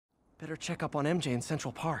Better check up on MJ in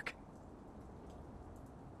Central Park.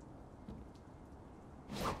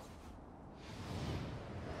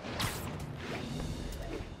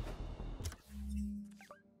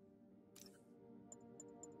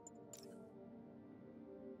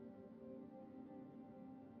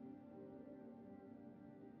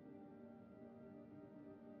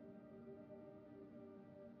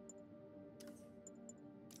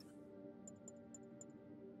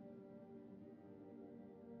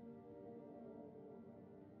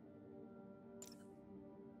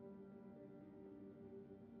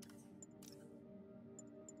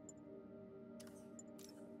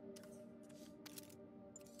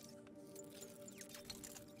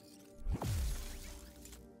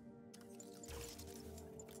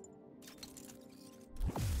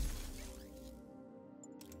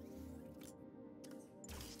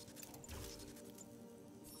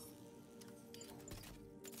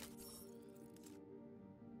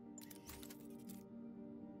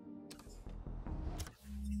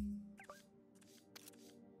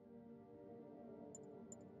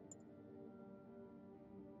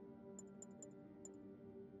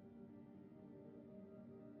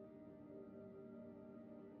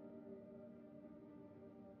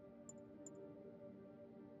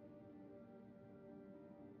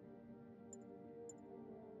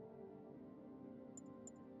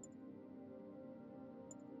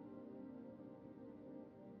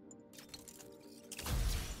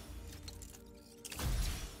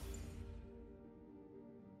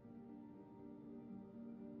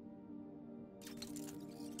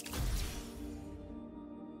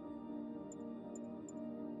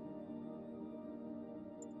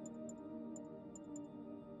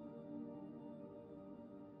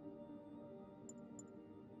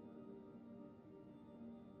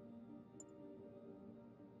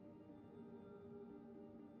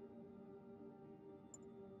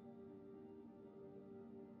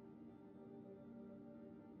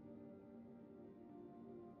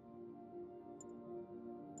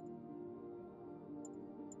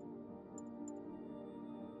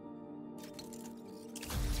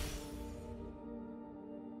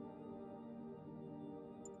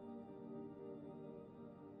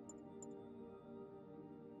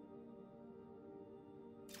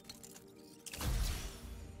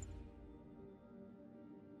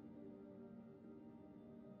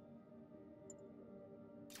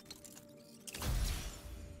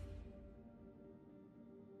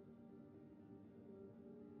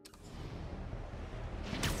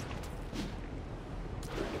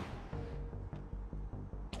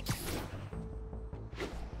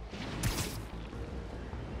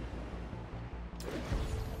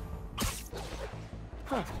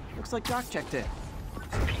 Huh, looks like Doc checked in.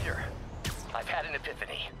 Peter, I've had an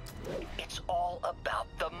epiphany. It's all about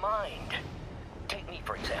the mind. Take me,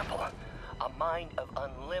 for example. A mind of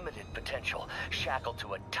unlimited potential, shackled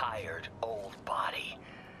to a tired, old body.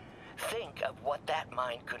 Think of what that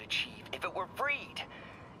mind could achieve if it were freed.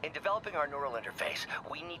 In developing our neural interface,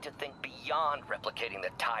 we need to think beyond replicating the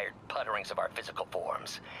tired putterings of our physical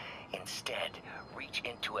forms. Instead, reach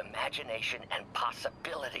into imagination and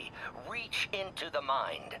possibility. Reach into the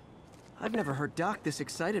mind. I've never heard Doc this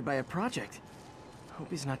excited by a project. Hope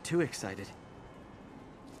he's not too excited.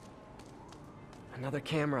 Another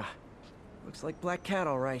camera. Looks like Black Cat,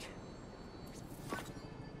 all right.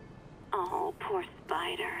 Oh, poor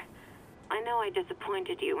Spider. I know I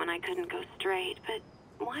disappointed you when I couldn't go straight, but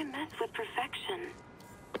why mess with perfection?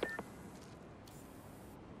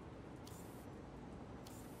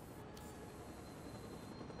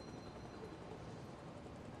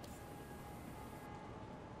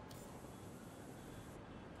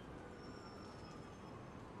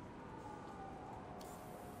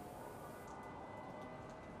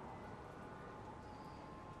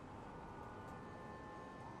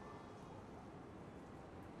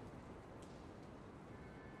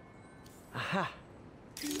 Aha!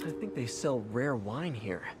 I think they sell rare wine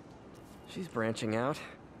here. She's branching out.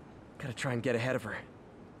 Gotta try and get ahead of her.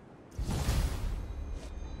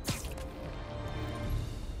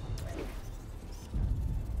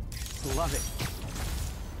 Love it.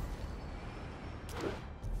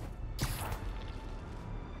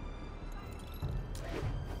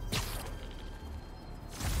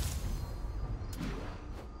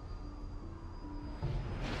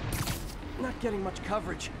 Not getting much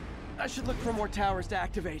coverage. I should look for more towers to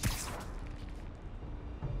activate.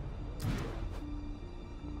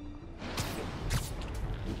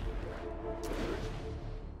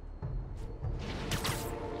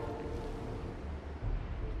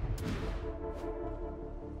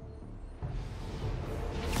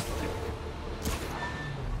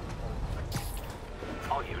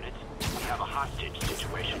 All units, units. We have a hostage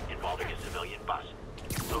situation involving a civilian bus.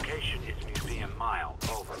 Location is Museum Mile.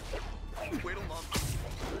 Over. Wait a moment.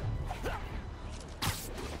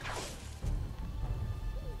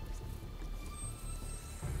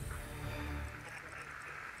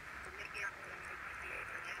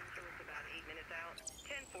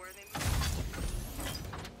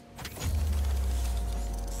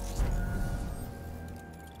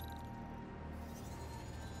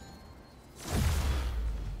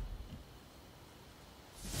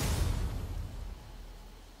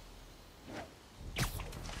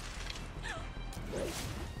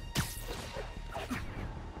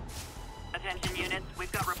 Attention units,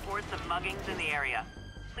 we've got reports of muggings in the area.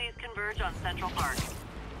 Please converge on Central Park.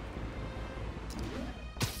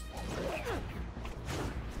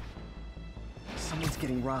 Someone's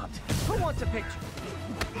getting robbed. Who wants a picture?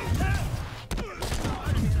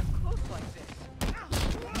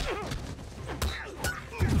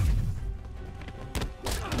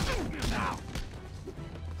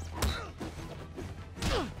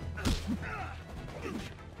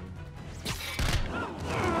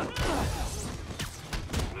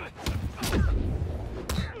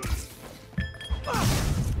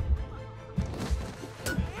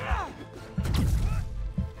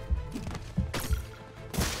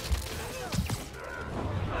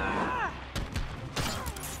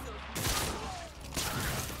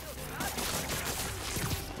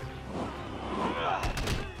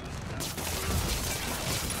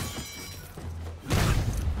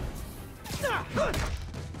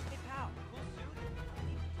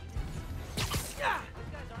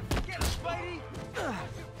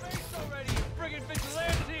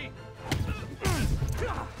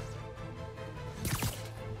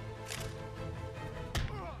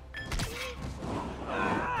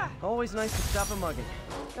 Always nice to stop a mugging.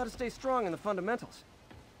 Gotta stay strong in the fundamentals.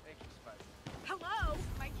 Thank you, Spider. Hello?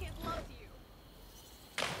 My kid loves you.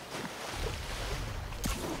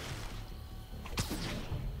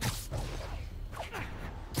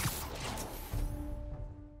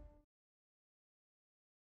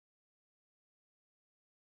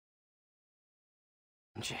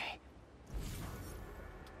 Jay.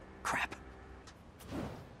 Crap.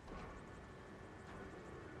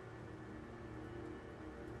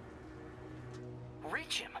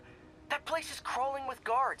 Reach him? That place is crawling with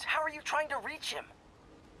guards. How are you trying to reach him?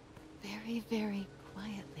 Very, very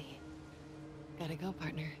quietly. Gotta go,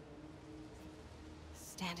 partner.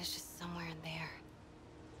 Standish is somewhere in there.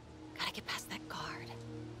 Gotta get past that guard.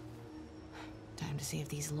 Time to see if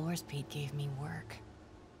these lures Pete gave me work.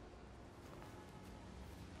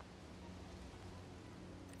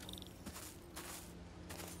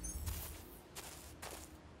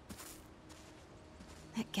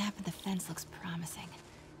 That gap in the fence looks promising.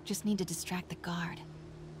 Just need to distract the guard.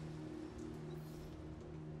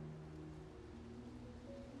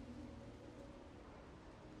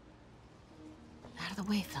 Out of the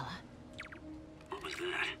way, fella. What was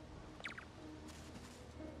that?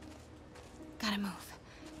 Gotta move.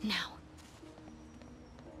 Now.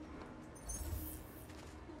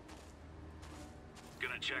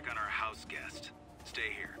 Gonna check on our house guest.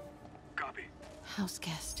 Stay here. Copy. House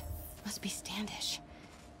guest. Must be Standish.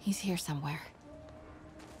 He's here somewhere.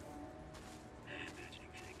 Imagining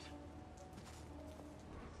things.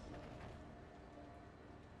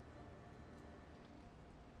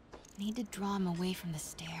 Need to draw him away from the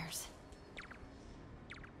stairs.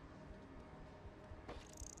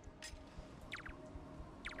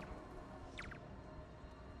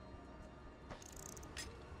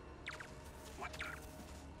 What the?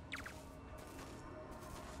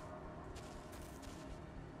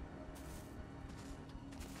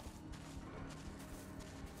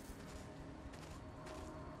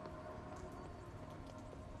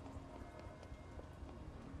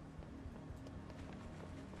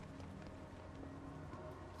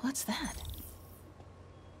 What's that?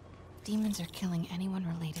 Demons are killing anyone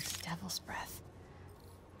related to Devil's Breath.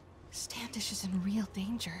 Standish is in real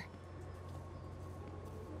danger.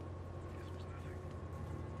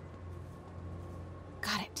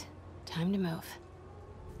 Got it. Time to move.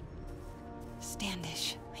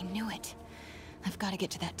 Standish. I knew it. I've got to get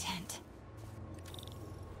to that tent.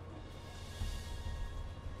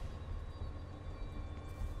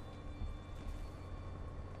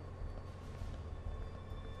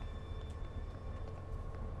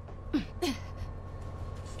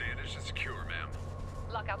 Standish is secure, ma'am.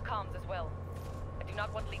 Lockout comms as well. I do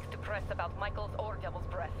not want leaks to press about Michael's or Devil's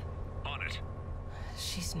Breath. On it.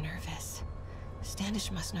 She's nervous.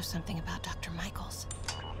 Standish must know something about Dr. Michaels.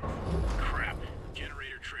 Crap.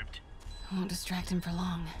 Generator tripped. Won't distract him for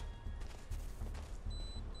long.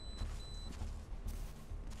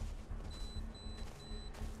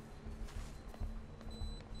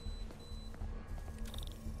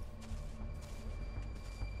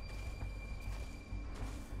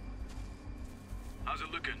 How's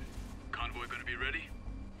it looking? Convoy gonna be ready?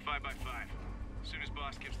 5 by 5. As soon as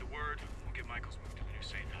boss gives the word, we'll get Michaels moved to the new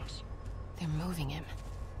safe house. They're moving him.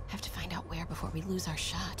 Have to find out where before we lose our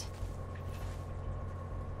shot.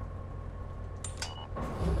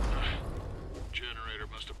 Generator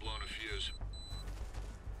must have blown a fuse.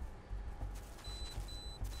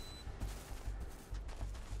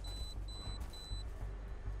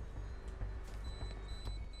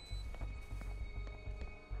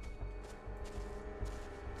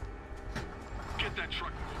 Get that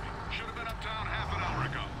truck moving. Should have been uptown half an hour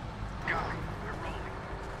ago. Copy. We're rolling.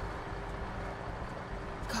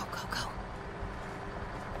 Go, go, go.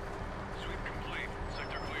 Sweep complete.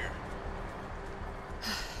 Sector clear.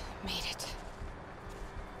 Made it.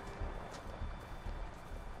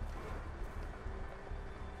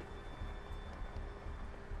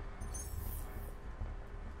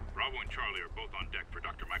 Bravo and Charlie are both on deck for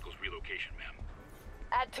Dr. Michaels' relocation, ma'am.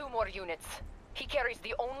 Add 2 more units. He carries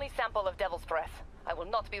the only sample of Devil's Breath. I will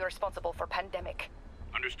not be responsible for pandemic.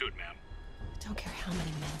 Understood, ma'am. Don't care how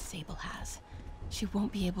many men Sable has. She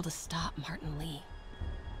won't be able to stop Martin Lee.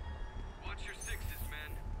 Watch your sixes,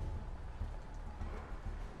 men.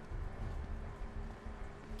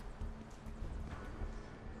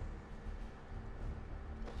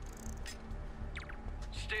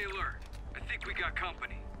 Stay alert. I think we got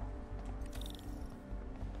company.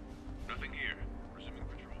 Nothing here. Resuming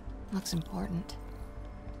patrol. Looks important.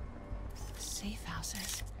 Safe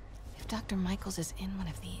houses. If Dr. Michaels is in one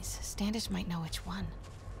of these, Standish might know which one.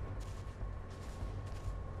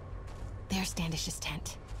 There's Standish's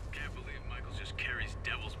tent. Can't believe Michaels just carries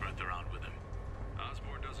Devil's Breath around with him.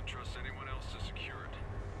 Osborn doesn't trust anyone else to secure it.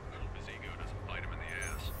 I hope his ego doesn't bite him in the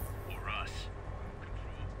ass. Or us.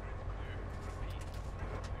 Control. Clear.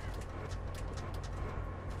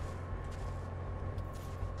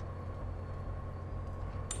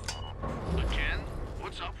 Repeat. Again?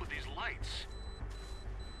 What's up with these lights?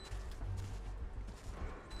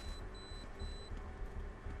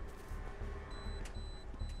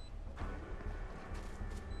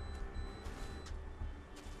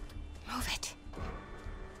 Move it.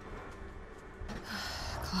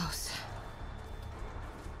 Close.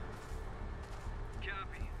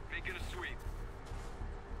 Copy. Making a sweep.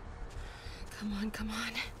 Come on, come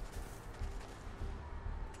on.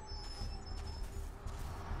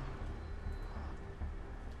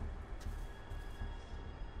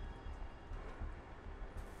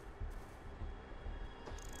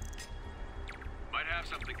 Might have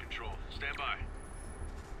something, Control. Stand by.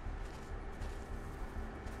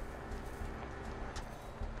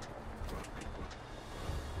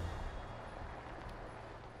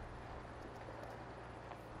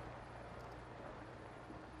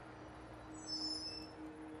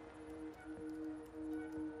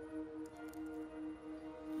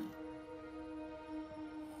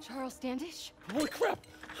 Charles Standish? Holy crap!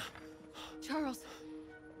 Charles,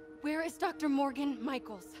 where is Dr. Morgan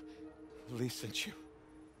Michaels? Lee sent you.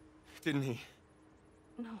 Didn't he?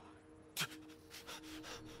 No.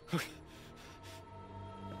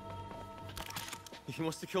 He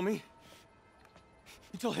wants to kill me?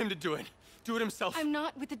 You tell him to do it. Do it himself. I'm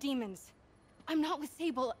not with the demons. I'm not with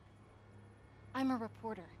Sable. I'm a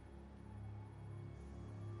reporter.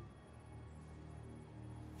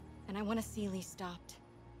 And I want to see Lee stopped.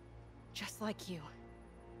 Just like you.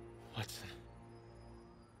 Watson.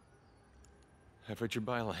 I've read your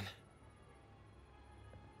byline.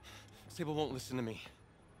 Sable won't listen to me.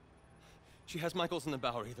 She has Michaels in the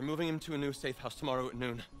Bowery. They're moving him to a new safe house tomorrow at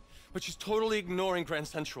noon. But she's totally ignoring Grand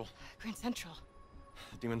Central. Grand Central?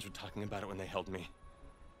 The demons were talking about it when they held me.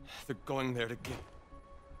 They're going there to get...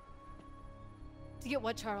 To get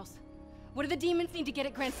what, Charles? What do the demons need to get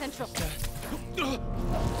at Grand Central?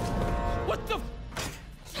 What the...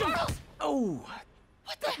 Charles! Oh!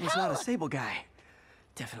 What the He's hell? not a Sable guy.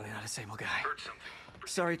 Definitely not a Sable guy. Heard something.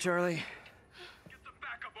 Sorry, Charlie. Get some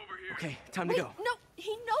backup over here. Okay, time Wait, to go. no,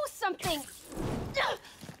 he knows something!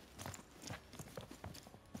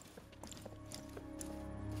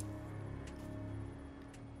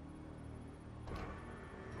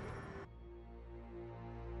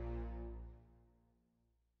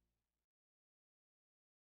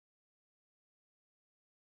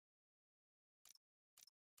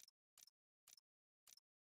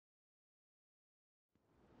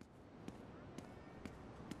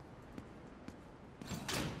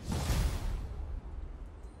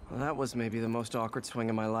 Well, that was maybe the most awkward swing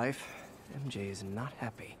of my life. MJ is not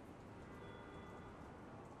happy.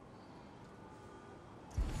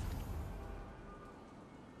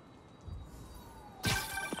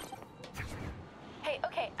 Hey,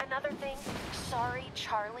 okay, another thing. Sorry,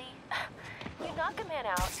 Charlie. You knock a man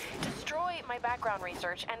out, destroy my background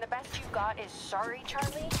research, and the best you've got is sorry,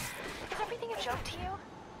 Charlie? Is everything a joke to you?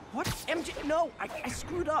 What? MJ? No, I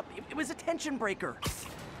screwed up. It was a tension breaker.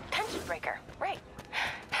 Tension breaker, right.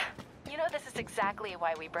 You know, this is exactly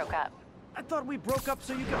why we broke up. I thought we broke up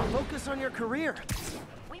so you could focus on your career.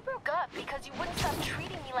 We broke up because you wouldn't stop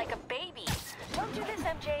treating me like a baby. Don't do this,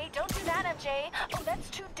 MJ. Don't do that, MJ. Oh, that's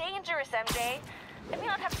too dangerous, MJ. I may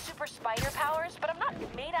not have super spider powers, but I'm not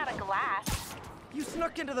made out of glass. You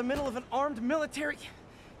snuck into the middle of an armed military...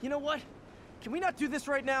 You know what? Can we not do this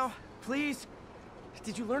right now? Please?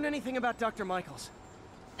 Did you learn anything about Dr. Michaels?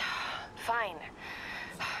 Fine.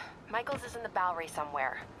 Michaels is in the Bowery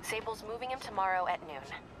somewhere. Sable's moving him tomorrow at noon.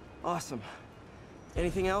 Awesome.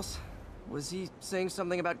 Anything else? Was he saying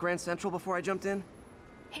something about Grand Central before I jumped in?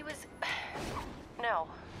 He was... No.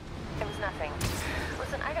 It was nothing.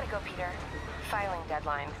 Listen, I gotta go, Peter. Filing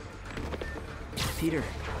deadline. Peter.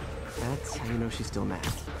 That's how you know she's still mad.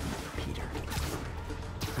 Peter.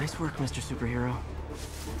 Nice work, Mr. Superhero.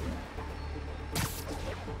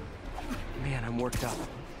 Man, I'm worked up.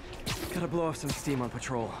 Gotta blow off some steam on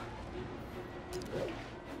patrol.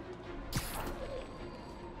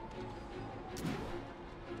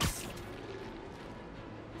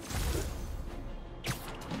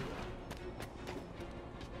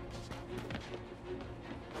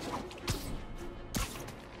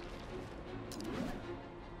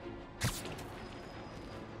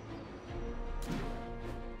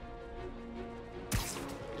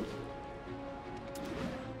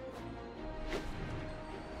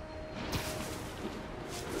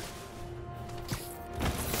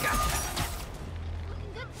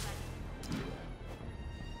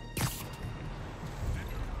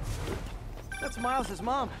 That's Miles'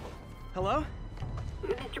 mom. Hello?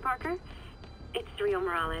 Mr. Parker? It's Rio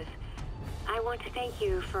Morales. I want to thank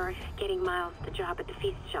you for getting Miles the job at the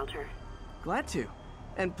feast shelter. Glad to.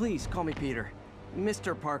 And please, call me Peter.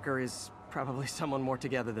 Mr. Parker is probably someone more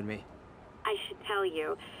together than me. I should tell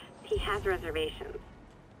you, he has reservations.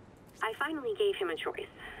 I finally gave him a choice.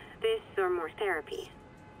 This or more therapy.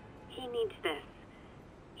 He needs this.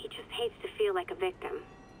 He just hates to feel like a victim,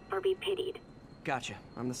 or be pitied. Gotcha.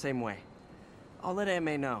 I'm the same way. I'll let Aunt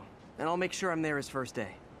May know, and I'll make sure I'm there his first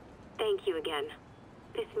day. Thank you again.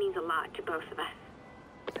 This means a lot to both of us.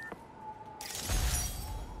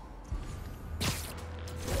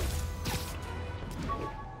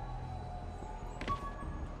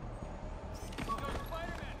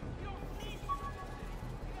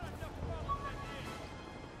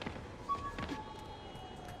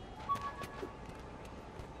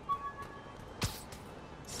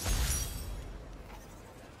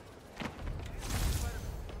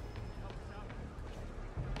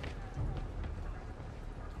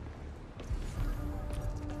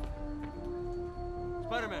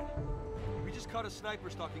 Spider-Man, we just caught a sniper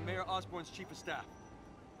stalking Mayor Osborn's chief of staff.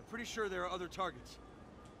 I'm pretty sure there are other targets.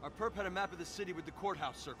 Our perp had a map of the city with the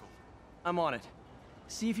courthouse circled. I'm on it.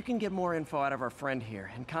 See if you can get more info out of our friend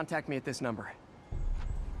here, and contact me at this number.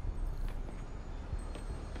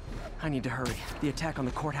 I need to hurry. The attack on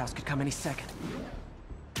the courthouse could come any second.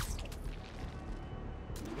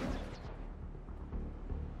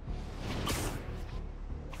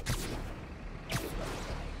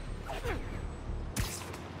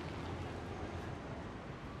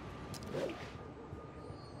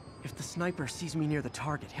 If the sniper sees me near the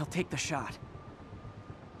target, he'll take the shot.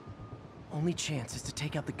 Only chance is to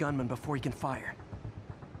take out the gunman before he can fire.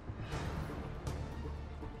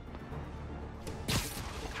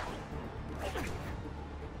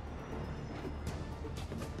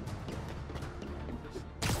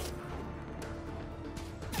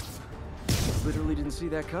 Literally didn't see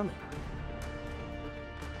that coming.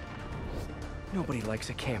 Nobody likes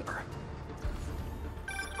a camper.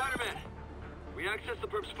 Spider-Man! We accessed the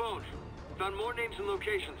perp's phone. Found more names and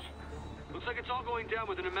locations. Looks like it's all going down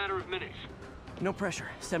within a matter of minutes. No pressure.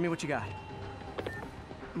 Send me what you got.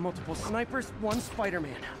 Multiple snipers, one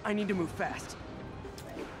Spider-Man. I need to move fast.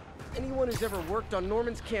 Anyone who's ever worked on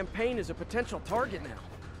Norman's campaign is a potential target now.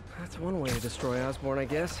 That's one way to destroy Osborn, I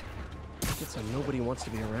guess. Make it so nobody wants to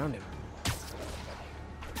be around him.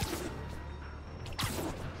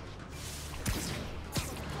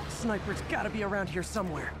 Sniper's gotta be around here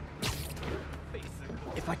somewhere.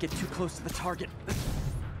 If I get too close to the target...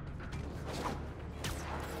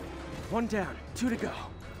 One down, 2 to go.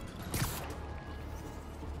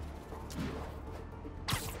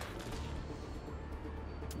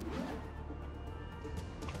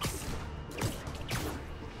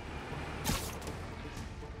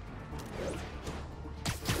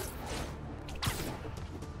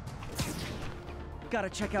 Gotta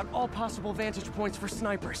check out all possible vantage points for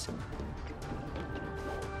snipers.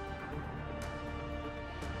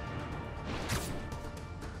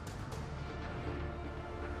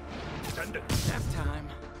 Nap time.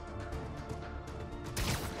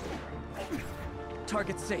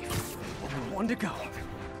 Target's safe. Only one to go.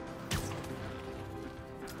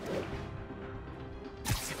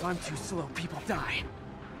 If I'm too slow, people die.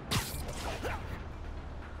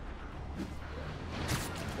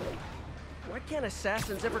 Why can't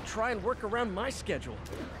assassins ever try and work around my schedule?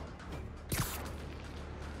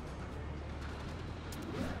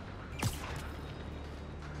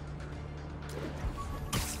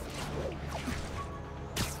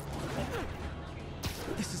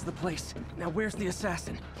 This is the place. Now where's the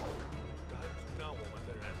assassin?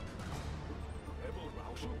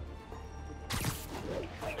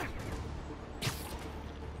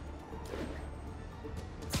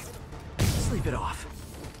 Sleep it off.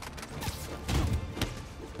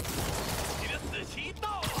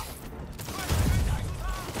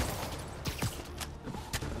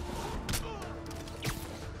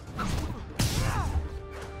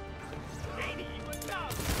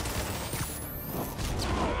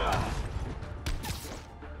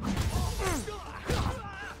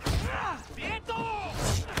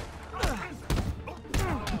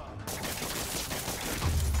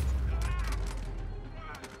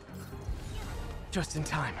 Just in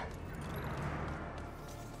time.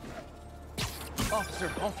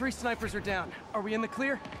 Officer, all 3 snipers are down. Are we in the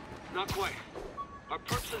clear? Not quite. Our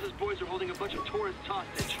perp says his boys are holding a bunch of tourists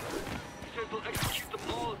hostage. He says they'll execute them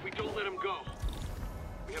all if we don't let them go.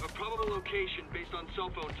 We have a probable location based on cell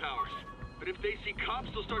phone towers. But if they see cops,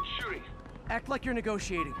 they'll start shooting. Act like you're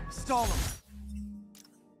negotiating. Stall them.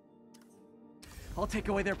 I'll take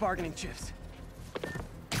away their bargaining chips.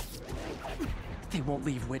 They won't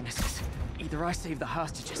leave witnesses. Either I save the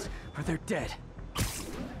hostages, or they're dead.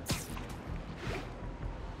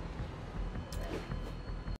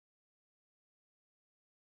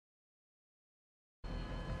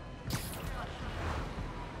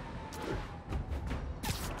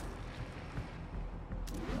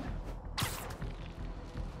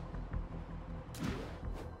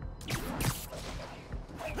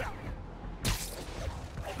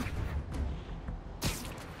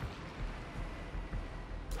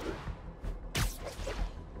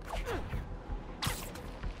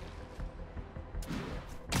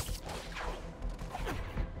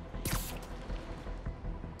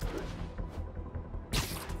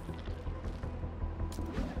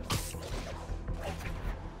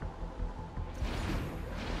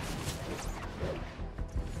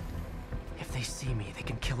 If they see me, they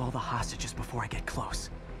can kill all the hostages before I get close.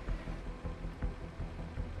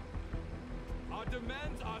 Our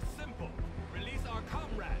demands are simple. Release our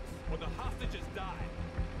comrades, or the hostages die.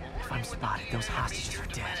 If I'm spotted, those hostages are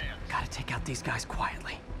dead. Gotta take out these guys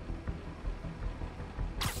quietly.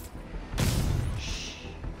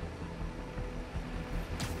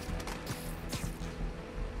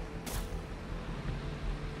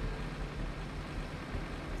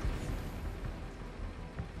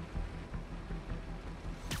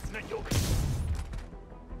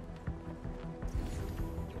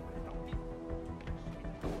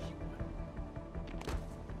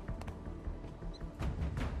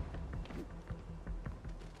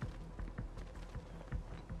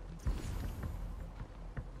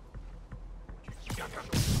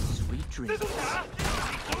 Sweet dreams.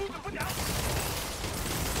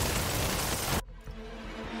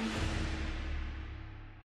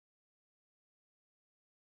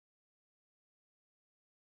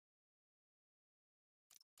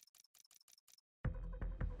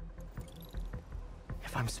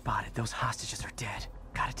 If I'm spotted, those hostages are dead.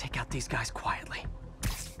 Gotta take out these guys quietly.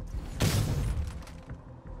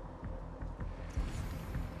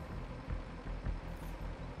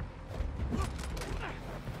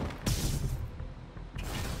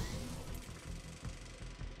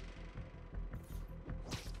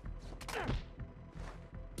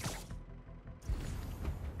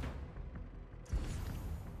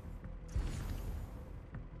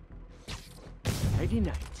 Nighty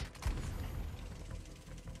night.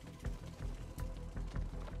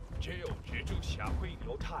 只有止住霞会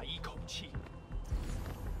留他一口气。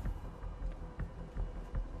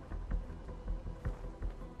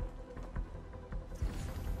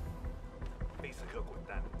贝斯克滚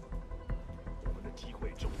蛋！我们的机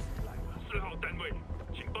会终于来了。4号单位，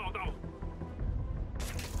请报道。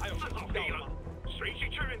还有4号可以了，谁去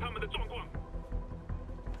确认他们的状况？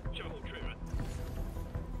交互确认。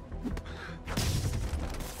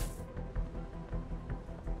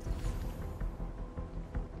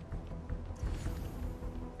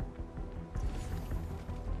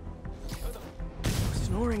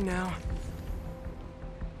 Snoring now.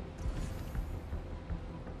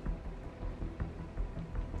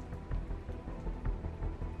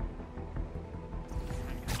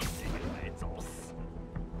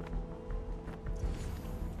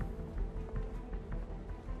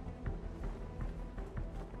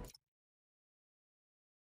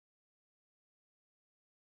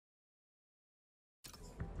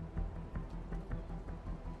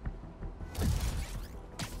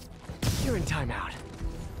 You're in timeout.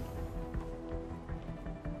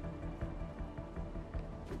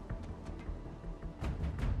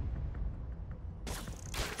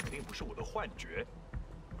 肯定不是我的幻觉。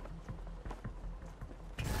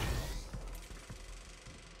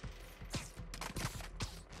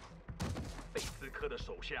贝斯科的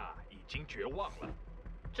手下已经绝望了，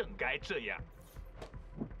正该这样。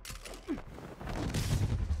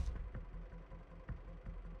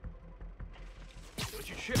得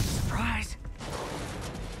去劝。Surprise!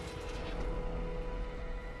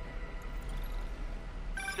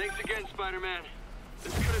 Thanks again, Spider-Man.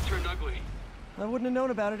 This could have turned ugly. I wouldn't have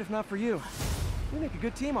known about it if not for you. You make a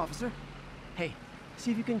good team, officer. Hey,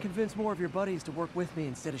 see if you can convince more of your buddies to work with me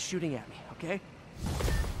instead of shooting at me, okay?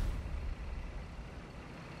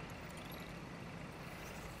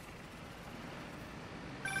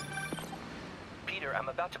 Peter, I'm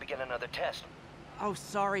about to begin another test. Oh,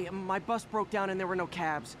 sorry. My bus broke down and there were no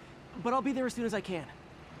cabs. But I'll be there as soon as I can.